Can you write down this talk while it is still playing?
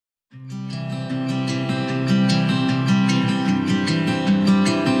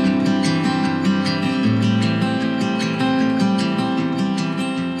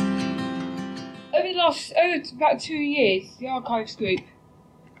over about 2 years, the Archives Group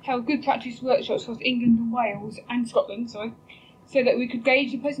held good practice workshops across England and Wales and Scotland, so that we could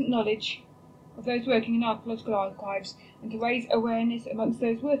gauge the present knowledge of those working in archaeological archives and to raise awareness amongst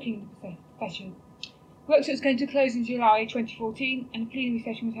those working in the profession. Workshops came to close in July 2014, and a plenary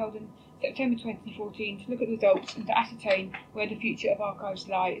session was held in September 2014 to look at the results and to ascertain where the future of archives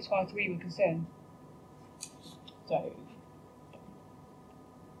lie as far as we were concerned. So,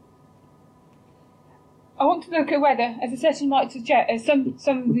 I want to look at whether, as the session might suggest, as some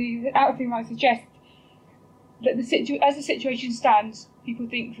of the outfit might suggest, that as the situation stands, people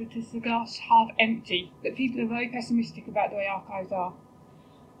think that it's the glass half empty, that people are very pessimistic about the way archives are.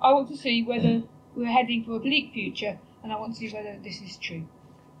 I want to see whether we're heading for a bleak future, and I want to see whether this is true.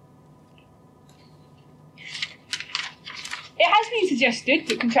 It has been suggested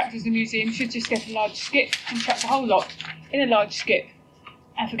that contractors and museums should just get a large skip, contract the whole lot in a large skip,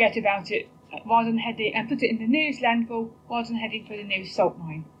 and forget about it, rather than heading and put it in the nearest landfill, rather than heading for the nearest salt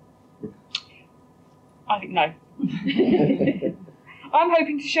mine. I think no. I'm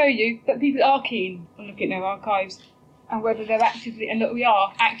hoping to show you that people are keen on looking at their archives, and whether they're actively, and that we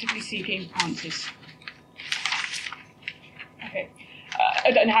are actively seeking answers. Okay.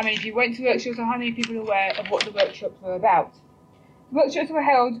 I don't know how many people went to workshops or how many people are aware of what the workshops were about. The workshops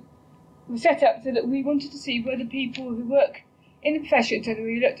were set up so that we wanted to see whether people who work in the profession, so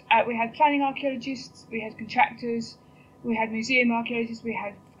that we had planning archaeologists, we had contractors, we had museum archaeologists, we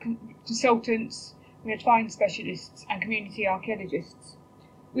had consultants, we had find specialists and community archaeologists.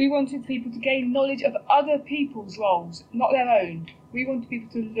 We wanted people to gain knowledge of other people's roles, not their own. We wanted people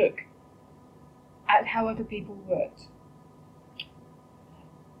to look at how other people worked.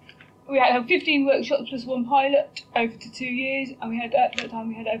 We had 15 workshops plus one pilot over 2 years, and at that time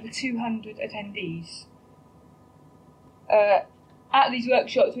we had over 200 attendees. At these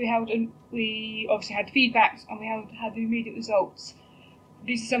workshops we obviously had feedbacks, and we had the immediate results.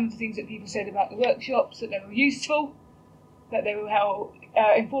 These are some of the things that people said about the workshops: that they were useful, that they were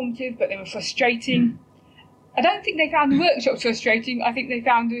informative, but they were frustrating. I don't think they found the workshops frustrating. I think they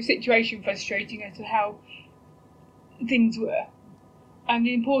found the situation frustrating as to how things were, and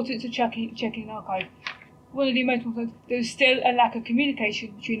the importance of checking an archive. One of the most important, there was still a lack of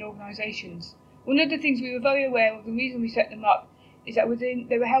communication between organisations. One of the things we were very aware of, the reason we set them up, is that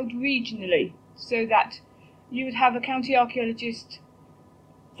they were held regionally, so that you would have a county archaeologist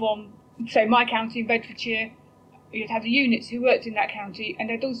from, say, my county in Bedfordshire. You'd have the units who worked in that county, and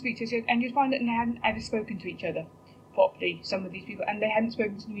they'd all speak to each other, and you'd find that they hadn't ever spoken to each other properly, some of these people, and they hadn't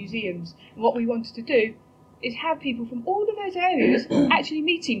spoken to the museums. And what we wanted to do is have people from all of those areas actually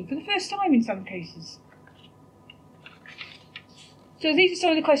meeting for the first time in some cases. So these are some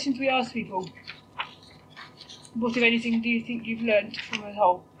of the questions we asked people. What, if anything, do you think you've learnt from the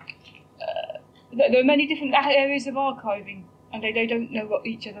whole? There are many different areas of archiving, and they don't know what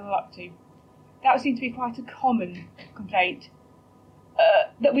each other are up to. That seemed to be quite a common complaint,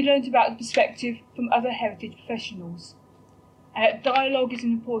 that we learnt about the perspective from other heritage professionals. Dialogue is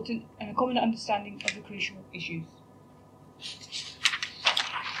important, and a common understanding of the crucial issues.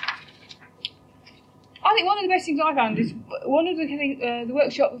 I think one of the best things I found is one of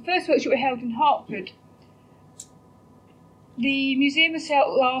the first workshop we held in Hertford. The museum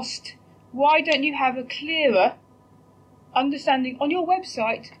itself asked, why don't you have a clearer understanding on your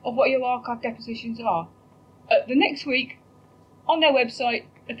website of what your archive depositions are? The next week, on their website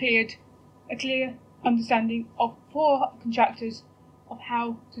appeared a clear understanding for contractors of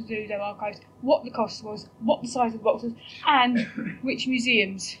how to do their archives, what the cost was, what the size of the boxes, and which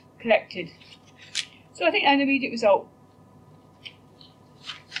museums collected. So I think an immediate result.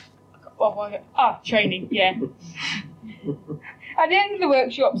 Training, yeah. At the end of the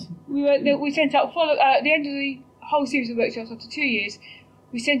workshops, we sent out at the end of the whole series of workshops after 2 years,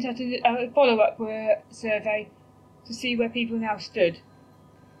 we sent out a follow-up survey to see where people now stood,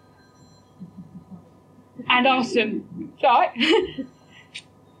 and asked them, right,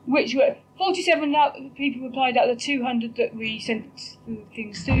 which were 47 people replied out of the 200 that we sent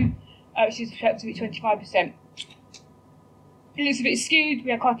things to, which is approximately 25%. It looks a bit skewed.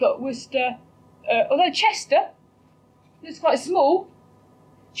 We had quite a lot of Worcester, although Chester looks quite small.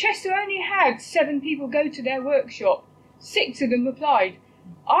 Chester only had 7 people go to their workshop. 6 of them replied.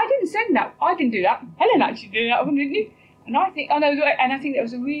 I didn't send that. I didn't do that. Helen actually did that one, didn't you? And I think that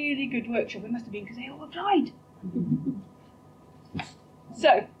was a really good workshop. It must have been because they all replied.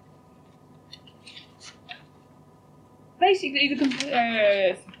 So, basically, I've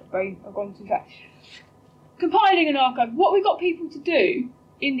gone too far. Compiling an archive. What we got people to do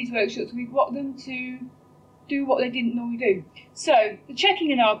in these workshops, we got them to do what they didn't normally do. So the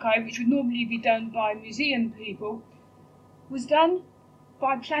checking an archive, which would normally be done by museum people, was done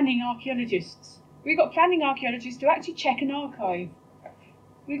by planning archaeologists. We got planning archaeologists to actually check an archive.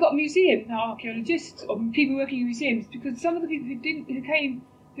 We got museum archaeologists, or people working in museums, because some of the people who came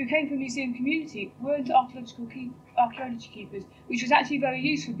from the museum community weren't archaeology keepers, which was actually very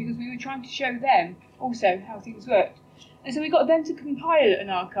useful because we were trying to show them also how things worked. And so we got them to compile an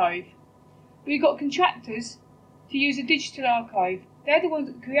archive. We got contractors to use a digital archive. They're the ones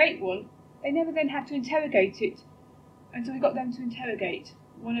that create one. They never then have to interrogate it. And so we got them to interrogate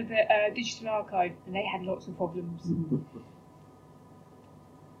one of the digital archive, and they had lots of problems.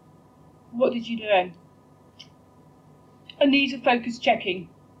 What did you learn? A need for focus checking.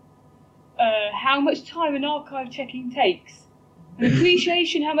 How much time an archive checking takes. An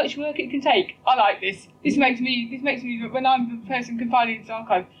appreciation how much work it can take. I like this. This makes me, when I'm the person compiling this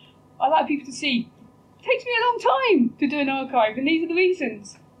archive, I like people to see. It takes me a long time to do an archive, and these are the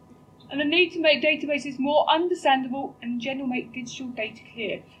reasons. And the need to make databases more understandable and in general make digital data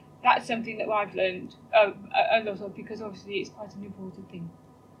clear. That's something that I've learned a lot of, because obviously it's quite an important thing.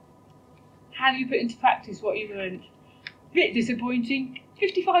 How do you put into practice what you learned? Bit disappointing.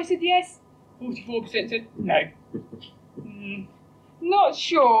 55 said yes, 44% said no. Not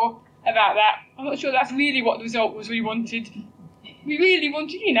sure about that. I'm not sure that's really what the result was we wanted. We really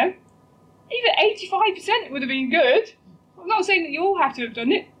wanted, you know, even 85% would have been good. I'm not saying that you all have to have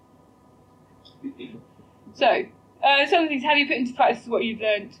done it. So, some of the things, how do you put into practice what you've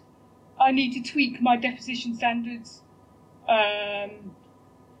learned? I need to tweak my deposition standards. I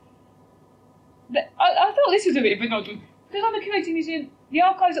thought this was a bit of an odd one. Because I'm a curating museum, the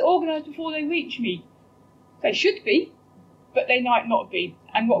archives are organised before they reach me. They should be, but they might not be.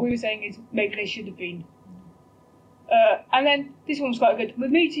 And what we were saying is maybe they should have been. And then this one was quite good.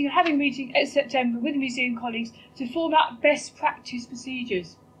 We're having a meeting in September with museum colleagues to form out best practice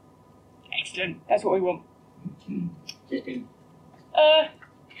procedures. Excellent. That's what we want. Only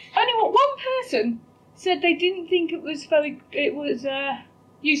one person said they didn't think it was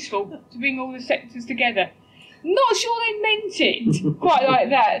useful to bring all the sectors together. Not sure they meant it quite like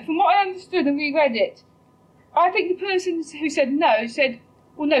that. From what I understood and reread it, I think the person who said no said,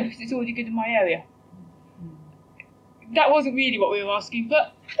 well, no, because it's already good in my area. That wasn't really what we were asking,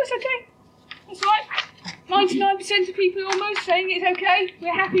 but that's okay. That's right. 99% of people almost saying it's okay.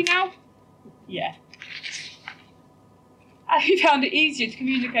 We're happy now. Yeah. Have you found it easier to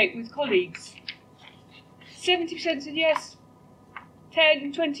communicate with colleagues? 70% said yes. 10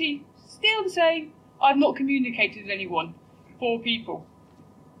 and 20, still the same. I've not communicated with anyone. 4 people.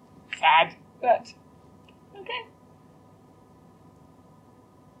 Sad, but okay.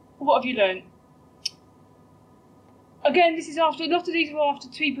 What have you learned? Again, this is after, a lot of these were after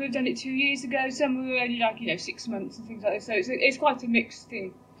people who've done it 2 years ago. Some were only 6 months and things like this. So it's quite a mixed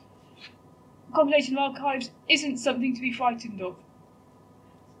thing. Compilation of archives isn't something to be frightened of.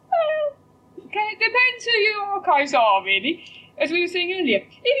 Well, okay, it depends who your archives are, really. As we were saying earlier,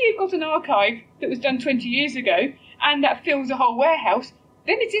 if you've got an archive that was done 20 years ago and that fills a whole warehouse,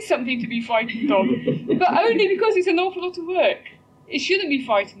 then it is something to be frightened of. But only because it's an awful lot of work. It shouldn't be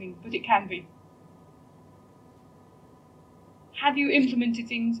frightening, but it can be. Have you implemented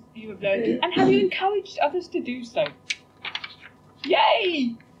things you have learned? And have you encouraged others to do so?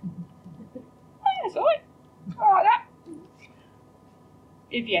 Yay! That's all right. I like that.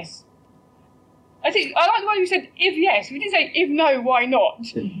 If yes. I like the way you said if yes. We didn't say if no, why not?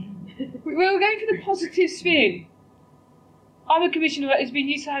 We were going for the positive spin. I'm a commissioner that has been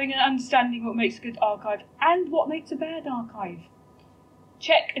used to having an understanding of what makes a good archive and what makes a bad archive.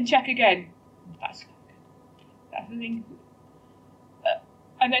 Check and check again. That's good. That's the thing.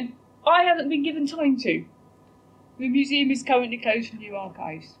 And then, I haven't been given time to. The museum is currently closed for new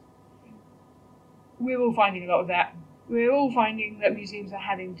archives. We're all finding a lot of that. We're all finding that museums are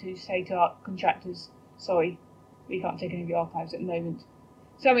having to say to our contractors, sorry, we can't take any of your archives at the moment.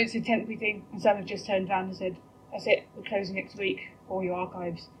 Some it's a temporary thing, and some have just turned around and said, that's it, we're closing next week, all your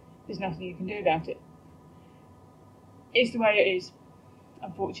archives. There's nothing you can do about it. It's the way it is,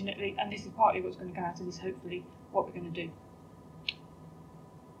 unfortunately, and this is partly what's going to come out of this, hopefully, what we're going to do.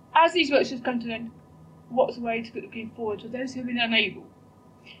 As these workshops come to an end, what's the way to put looking forward to those who have been unable?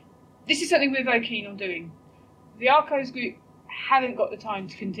 This is something we're very keen on doing. The Archives Group haven't got the time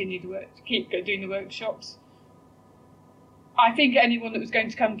to continue the work, to keep doing the workshops. I think anyone that was going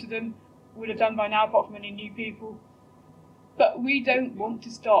to come to them would have done by now, apart from any new people. But we don't want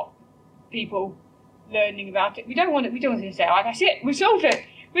to stop people learning about it. We don't want to say, oh, that's it, we've solved it,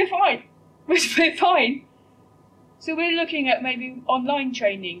 we're fine. We're fine. So we're looking at maybe online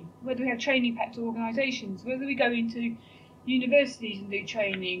training, whether we have training packed organisations, whether we go into universities and do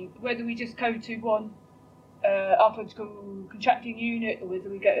training, whether we just go to one archaeological contracting unit, or whether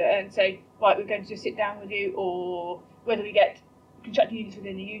we go and say, right, we're going to just sit down with you, or whether we get contracting units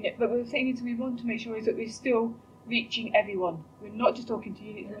within the unit. But the thing is, we want to make sure is that we're still reaching everyone. We're not just talking to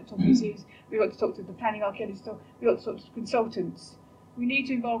units, we're not talking to museums, we want to talk to the planning archaeologists, we want to talk to consultants. We need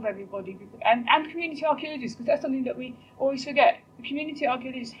to involve everybody, and community archaeologists, because that's something that we always forget. The community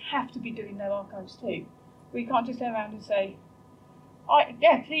archaeologists have to be doing their archives too. We can't just turn around and say,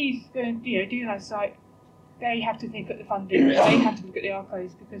 yeah, please go and do that site. They have to think at the funding, they have to look at the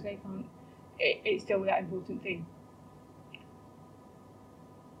archives, because they can't. It's still that important thing.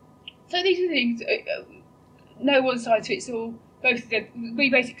 So these are things. No one size fits all. Both we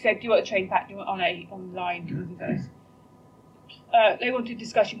basically said, do you want a train pack? Do you want online? They wanted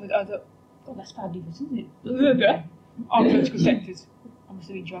discussion with other. Oh, that's badly written, isn't it? Archaeological sectors. I must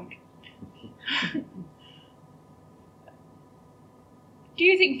have been drunk. Do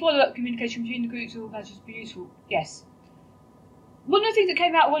you think follow-up communication between the groups or organisations would be useful? Yes. One of the things that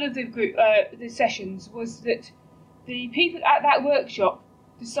came out of one of the sessions was that the people at that workshop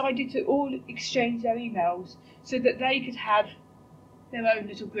decided to all exchange their emails so that they could have their own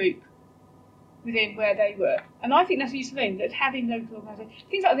little group within where they were. And I think that's a useful thing, that having local organisations,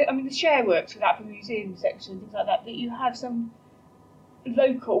 things like that, I mean, the share works for that, for the museum section, things like that, that you have some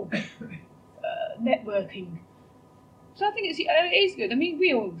local networking. So I think it is good. I mean,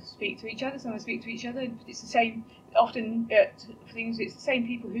 we all speak to each other, some of us speak to each other, but it's the same, often for things, it's the same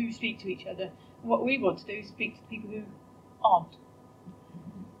people who speak to each other. And what we want to do is speak to people who aren't.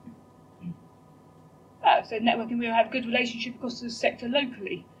 So networking, we'll have a good relationship across the sector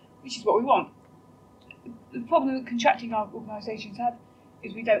locally, which is what we want. The problem that contracting our organisations have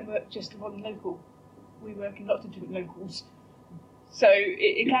is we don't work just one local. We work in lots of different locals. So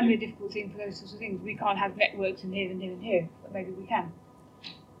it can be a difficult thing for those sorts of things. We can't have networks in here and here and here, but maybe we can.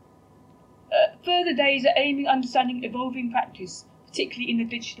 Further days are aiming at understanding evolving practice, particularly in the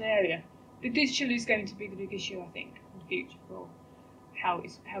digital area. The digital is going to be the big issue, I think, in the future for how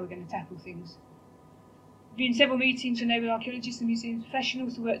we're going to tackle things. Been several meetings to enable archaeologists and museum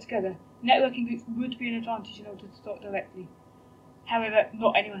professionals to work together. Networking groups would be an advantage in order to talk directly. However,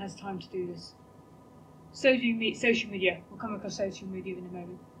 not anyone has time to do this. Social media. We'll come across social media in a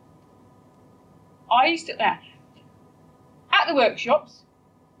moment. At the workshops,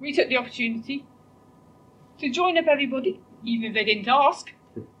 we took the opportunity to join up everybody, even if they didn't ask,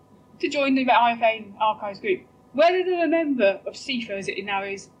 to join the CIfA Archives Group. Whether they're a member of CIfA, as it now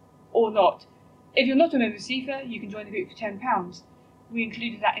is, or not. If you're not a member of CIfA, you can join the group for £10. We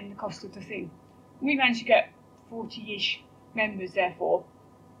included that in the cost of the thing. We managed to get 40-ish members, therefore,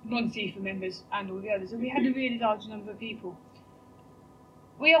 non-CIfA members and all the others, and we had a really large number of people.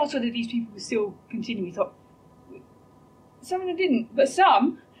 We asked whether these people would still continue. We thought some of them didn't, but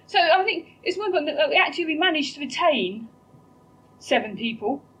some. So I think it's more important that we managed to retain 7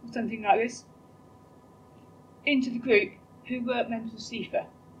 people, or something like this, into the group who weren't members of CIfA.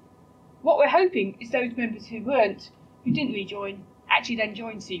 What we're hoping is those members who didn't rejoin, actually then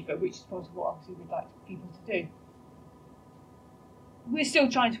join CIfA, which is part of what obviously we'd like people to do. We're still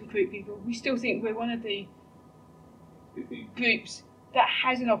trying to recruit people. We still think we're one of the groups that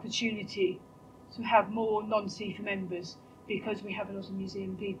has an opportunity to have more non-CIfA members, because we have a lot of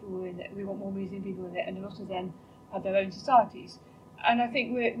museum people in it. We want more museum people in it, and a lot of them have their own societies. And I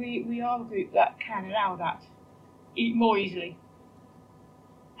think we are a group that can allow that more easily.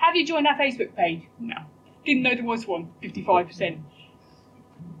 Have you joined our Facebook page? No. Didn't know there was one, 55%.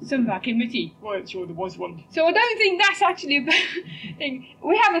 Some of our committee weren't sure there was one. So I don't think that's actually a bad thing.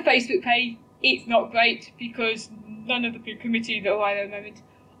 We have a Facebook page. It's not great because none of the committee that are at the moment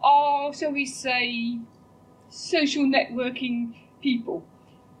are, shall we say, social networking people.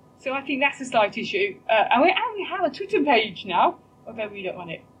 So I think that's a slight issue. And we have a Twitter page now, although we don't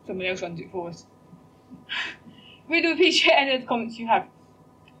run it. Someone else runs it for us. We do appreciate any of the comments you have.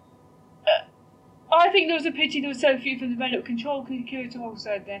 I think there was a pity there were so few from the development control curatorial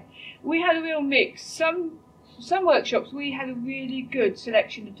side there. We had a real mix. Some workshops we had a really good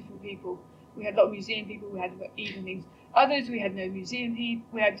selection of different people. We had a lot of museum people, we had evenings. Others we had no museum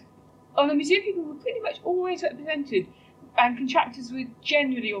people. The museum people were pretty much always represented, and contractors were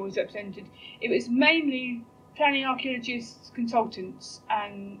generally always represented. It was mainly planning archaeologists, consultants,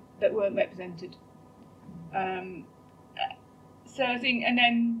 and that weren't represented. So I think, and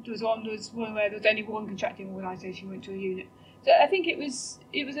then there was one where there was only one contracting organisation went to a unit. So I think it was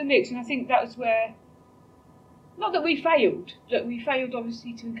a mix, and I think that was where, not that we failed, but we failed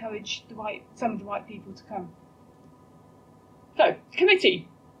obviously to encourage some of the right people to come. So, committee.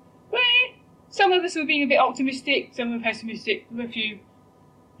 Well, some of us were being a bit optimistic, some were pessimistic, there were a few,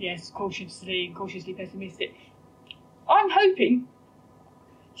 yes, cautiously pessimistic. I'm hoping,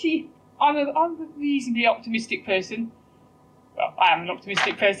 I'm a reasonably optimistic person. Well, I am an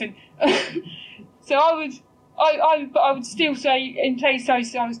optimistic person. So I would still say, in place, I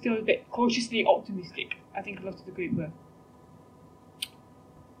was still a bit cautiously optimistic. I think a lot of the group were.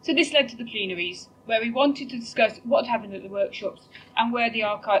 So this led to the plenaries, where we wanted to discuss what happened at the workshops and where the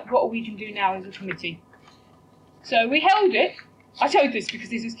archive, what we can do now as a committee. So we held it. I told this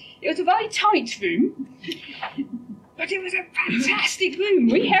because it was a very tight room, but it was a fantastic room.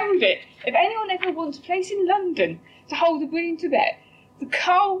 We held it. If anyone ever wants a place in London to hold a brilliant event, the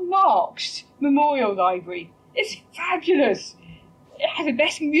Karl Marx Memorial Library. It's fabulous. It has the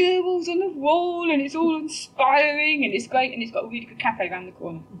best murals on the wall, and it's all inspiring, and it's great, and it's got a really good cafe around the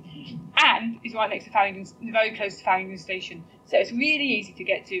corner. And it's right next to Farringdon, very close to Farringdon Station. So it's really easy to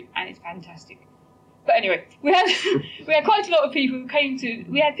get to, and it's fantastic. But anyway, we had quite a lot of people who came to,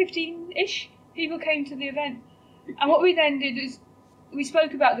 we had 15-ish people came to the event. And what we then did is, we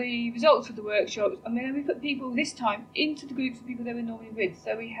spoke about the results of the workshops, and then we put people this time into the groups of people they were normally with.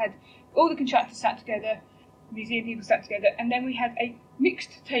 So we had all the contractors sat together, museum people sat together, and then we had a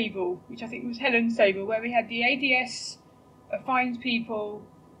mixed table, which I think was Helen's table, where we had the ADS, finds people,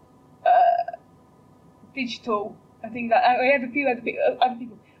 digital, I think that we had a few other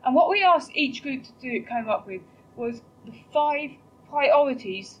people. And what we asked each group to come up with was the 5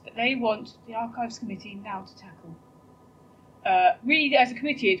 priorities that they want the Archives Committee now to tackle. We, as a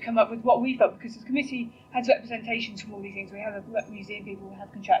committee, had come up with what we felt, because the committee has representations from all these things. We have a museum people, we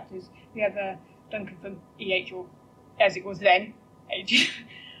have contractors, we have Duncan from EH, or as it was then,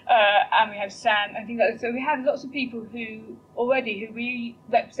 and we have Sam, I think that. So we have lots of people who we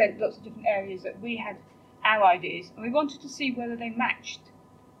represent lots of different areas that we had our ideas, and we wanted to see whether they matched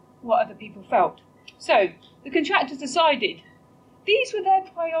what other people felt. So the contractors decided these were their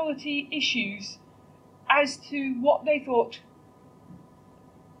priority issues as to what they thought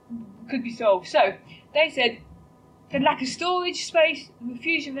could be solved. So they said the lack of storage space, the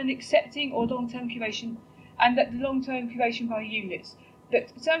refusal of accepting or long-term curation, and that the long-term curation by units.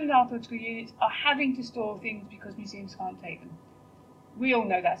 That some archaeological units are having to store things because museums can't take them. We all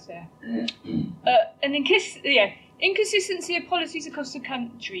know that's there. And inconsistency of policies across the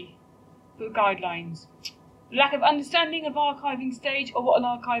country for guidelines. Lack of understanding of archiving stage or what an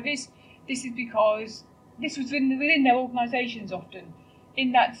archive is. This is because this was within their organisations often,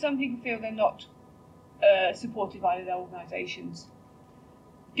 in that some people feel they're not supported by their organisations.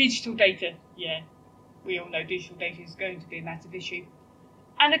 Digital data, yeah, we all know digital data is going to be a massive issue.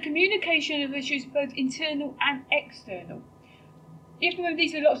 And a communication of issues both internal and external. You have to remember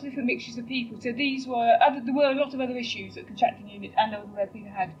these are lots of different mixtures of people, so there were a lot of other issues that contracting units and other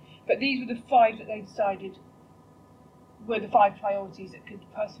people had, but these were the 5 that they decided were the 5 priorities that could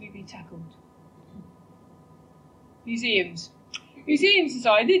possibly be tackled. Museums. Museums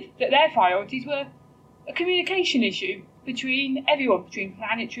decided that their priorities were a communication issue between everyone, between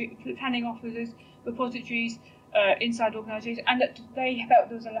planning officers, repositories, inside organisations, and that they felt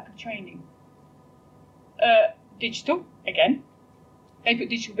there was a lack of training. Digital, again. They put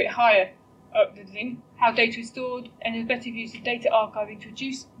digital a bit higher up the thing. How data is stored and the better use of data archiving to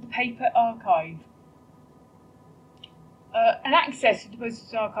reduce the paper archive. And access to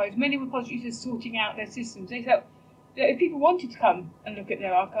depository archives. Many repositories are sorting out their systems. They felt that if people wanted to come and look at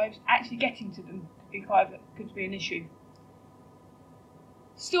their archives, actually getting to them could be an issue.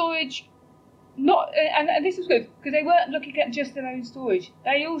 Storage, and this was good because they weren't looking at just their own storage.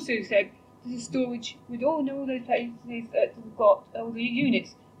 They also said this is storage with all those places that have got all the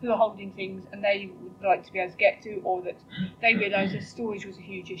units who are holding things and they would like to be able to get to, or that they realised that storage was a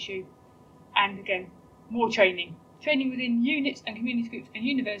huge issue. And again, more training within units and community groups and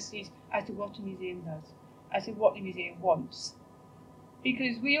universities as to what a museum does, as to what the museum wants.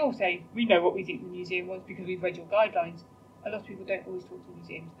 Because we all say we know what we think the museum wants because we've read your guidelines. A lot of people don't always talk to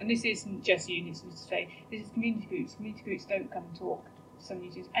museums, and this isn't just units, as to say, this is community groups. Community groups don't come and talk to some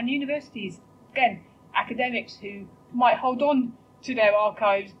museums. And universities, again, academics who might hold on to their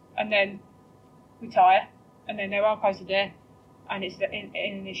archives and then retire, and then their archives are there, and it's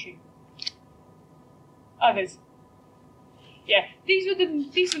an issue. Others. Yeah, these were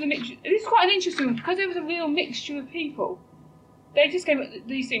the mixture. This is quite an interesting one, because there was a real mixture of people. They just came up with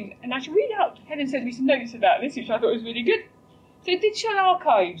these things, and I should read out. Helen sent me some notes about this, which I thought was really good. So digital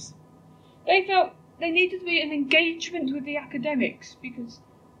archives. They felt they needed to be an engagement with the academics, because,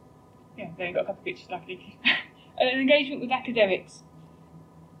 yeah, they only got a couple of pictures, luckily. An engagement with academics.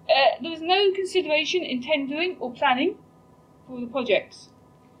 There was no consideration in tendering or planning for the projects.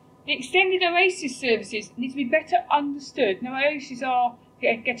 The extended OASIS services need to be better understood. Now, OASIS are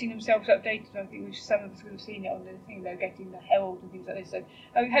getting themselves updated. I think some of us will have seen it on the thing. They're getting the Herald and things like this. So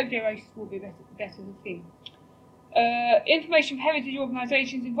hopefully OASIS will be a better thing. Information from heritage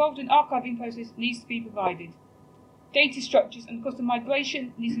organisations involved in archiving process needs to be provided. Data structures and the cost of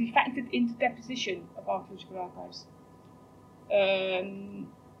migration needs to be factored into deposition of archaeological archives.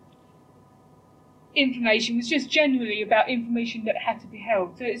 Information was just generally about information that had to be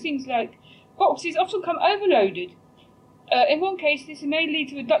held. So it seems like boxes often come overloaded. In one case, this may lead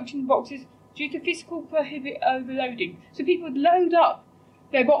to reduction in boxes due to physical prohibit overloading. So people would load up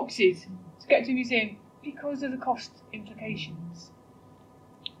their boxes to get to the museum because of the cost implications.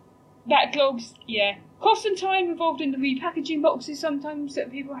 Backlogs, yeah. Cost and time involved in the repackaging boxes sometimes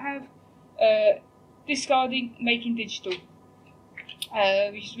that people have. Discarding, making digital.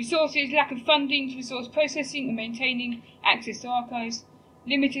 Resources, lack of funding to resource processing and maintaining access to archives.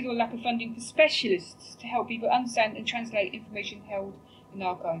 Limited or lack of funding for specialists to help people understand and translate information held in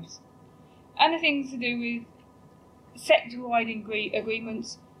archives. And the things to do with sector-wide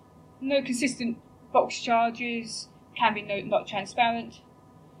agreements, no consistent box charges, can be not transparent.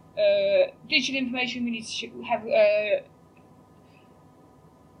 Digital information, we need to have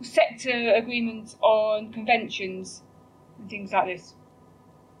sector agreements on conventions and things like this.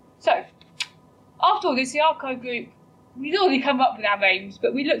 So, after all this, the archive group, we'd already come up with our aims,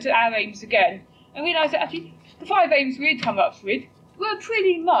 but we looked at our aims again and realised that actually the 5 aims we'd come up with were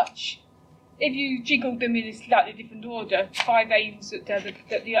pretty much, if you jiggled them in a slightly different order, 5 aims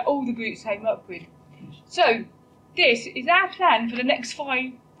that all the groups came up with. So, this is our plan for the next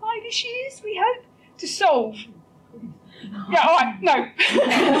 5-ish years, we hope, to solve. Yeah, alright, no.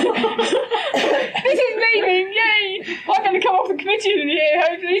 This is me being, yay! I'm going to come off the committee in a year,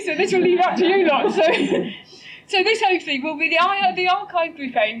 hopefully, so this will leave up to you lot. So this hopefully will be the archive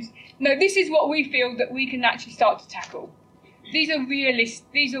group aims. No, this is what we feel that we can actually start to tackle. These are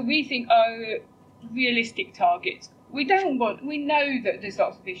we think are realistic targets. We know that there's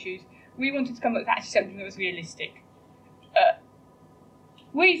lots of issues. We wanted to come up with actually something that was realistic.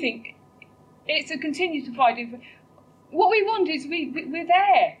 We think it's to continue to provide information. What we want is we're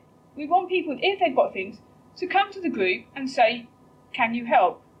there. We want people, if they've got things, to come to the group and say, can you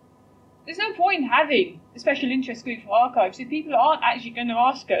help? There's no point in having a special interest group for archives if people aren't actually going to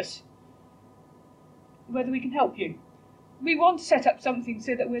ask us whether we can help you. We want to set up something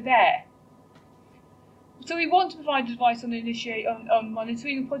so that we're there. So we want to provide advice on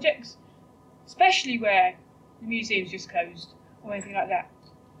monitoring projects, especially where the museum's just closed or anything like that.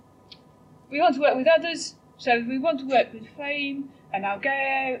 We want to work with others. So we want to work with FRAME and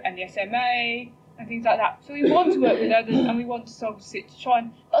Algeo and the SMA and things like that. So we want to work with others and we want to not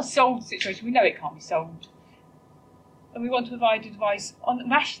solve the situation. We know it can't be solved. And we want to provide advice on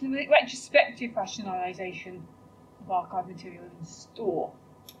retrospective rationalisation of archive material in store.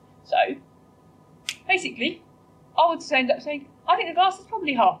 So, basically, I would end up saying, I think the glass is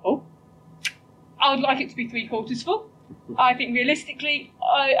probably half full. I would like it to be 3/4 full. I think realistically,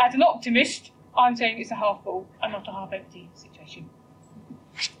 as an optimist, I'm saying it's a half full and not a half empty situation.